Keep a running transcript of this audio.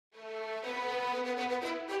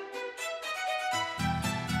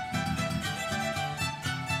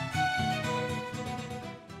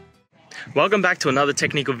Welcome back to another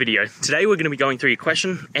technical video. Today we're going to be going through your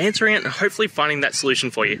question, answering it, and hopefully finding that solution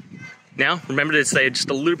for you. Now, remember to stay just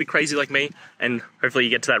a little bit crazy like me, and hopefully you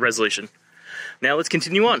get to that resolution. Now let's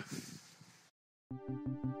continue on.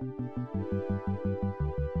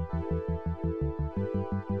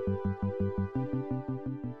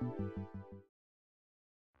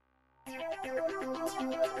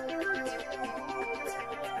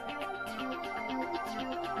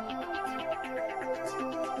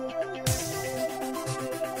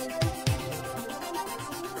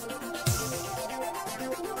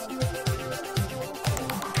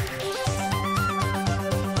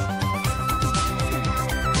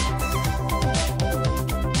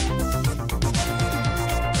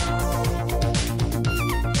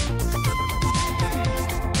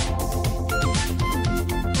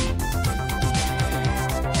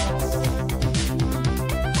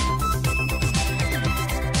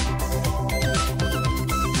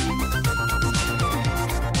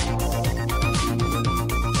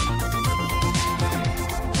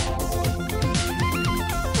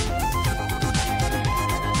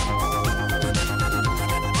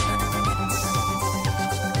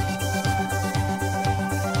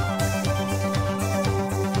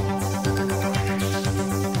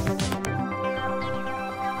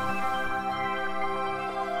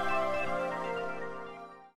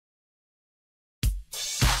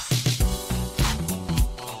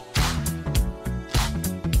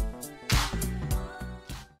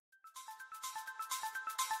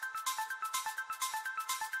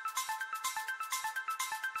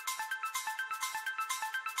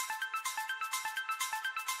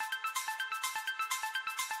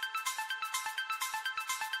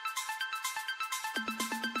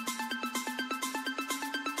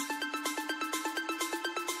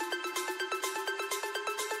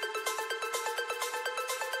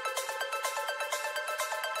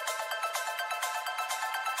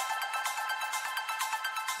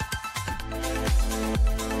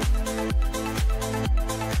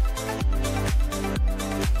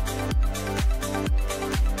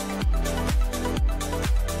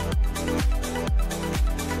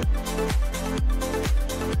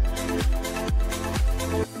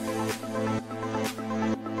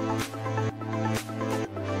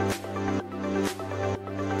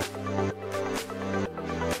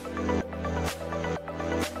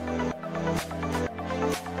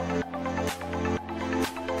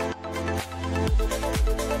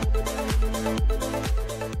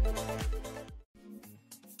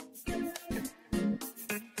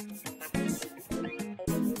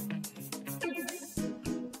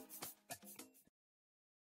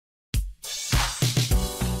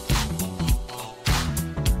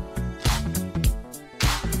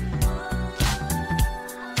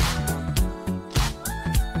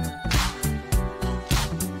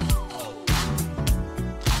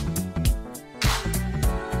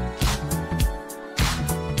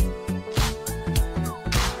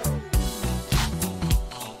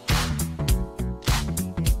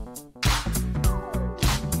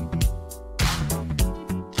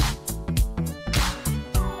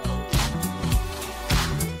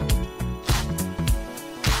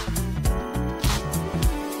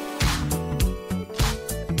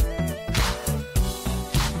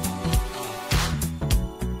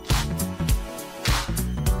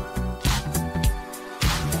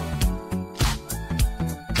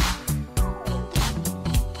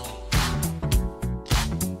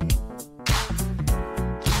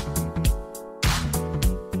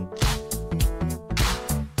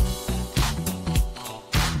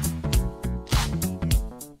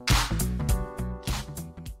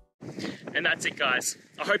 And that's it, guys.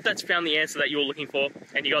 I hope that's found the answer that you were looking for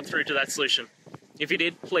and you got through to that solution. If you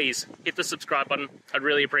did, please hit the subscribe button. I'd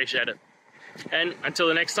really appreciate it. And until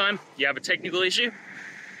the next time you have a technical issue,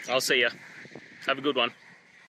 I'll see ya. Have a good one.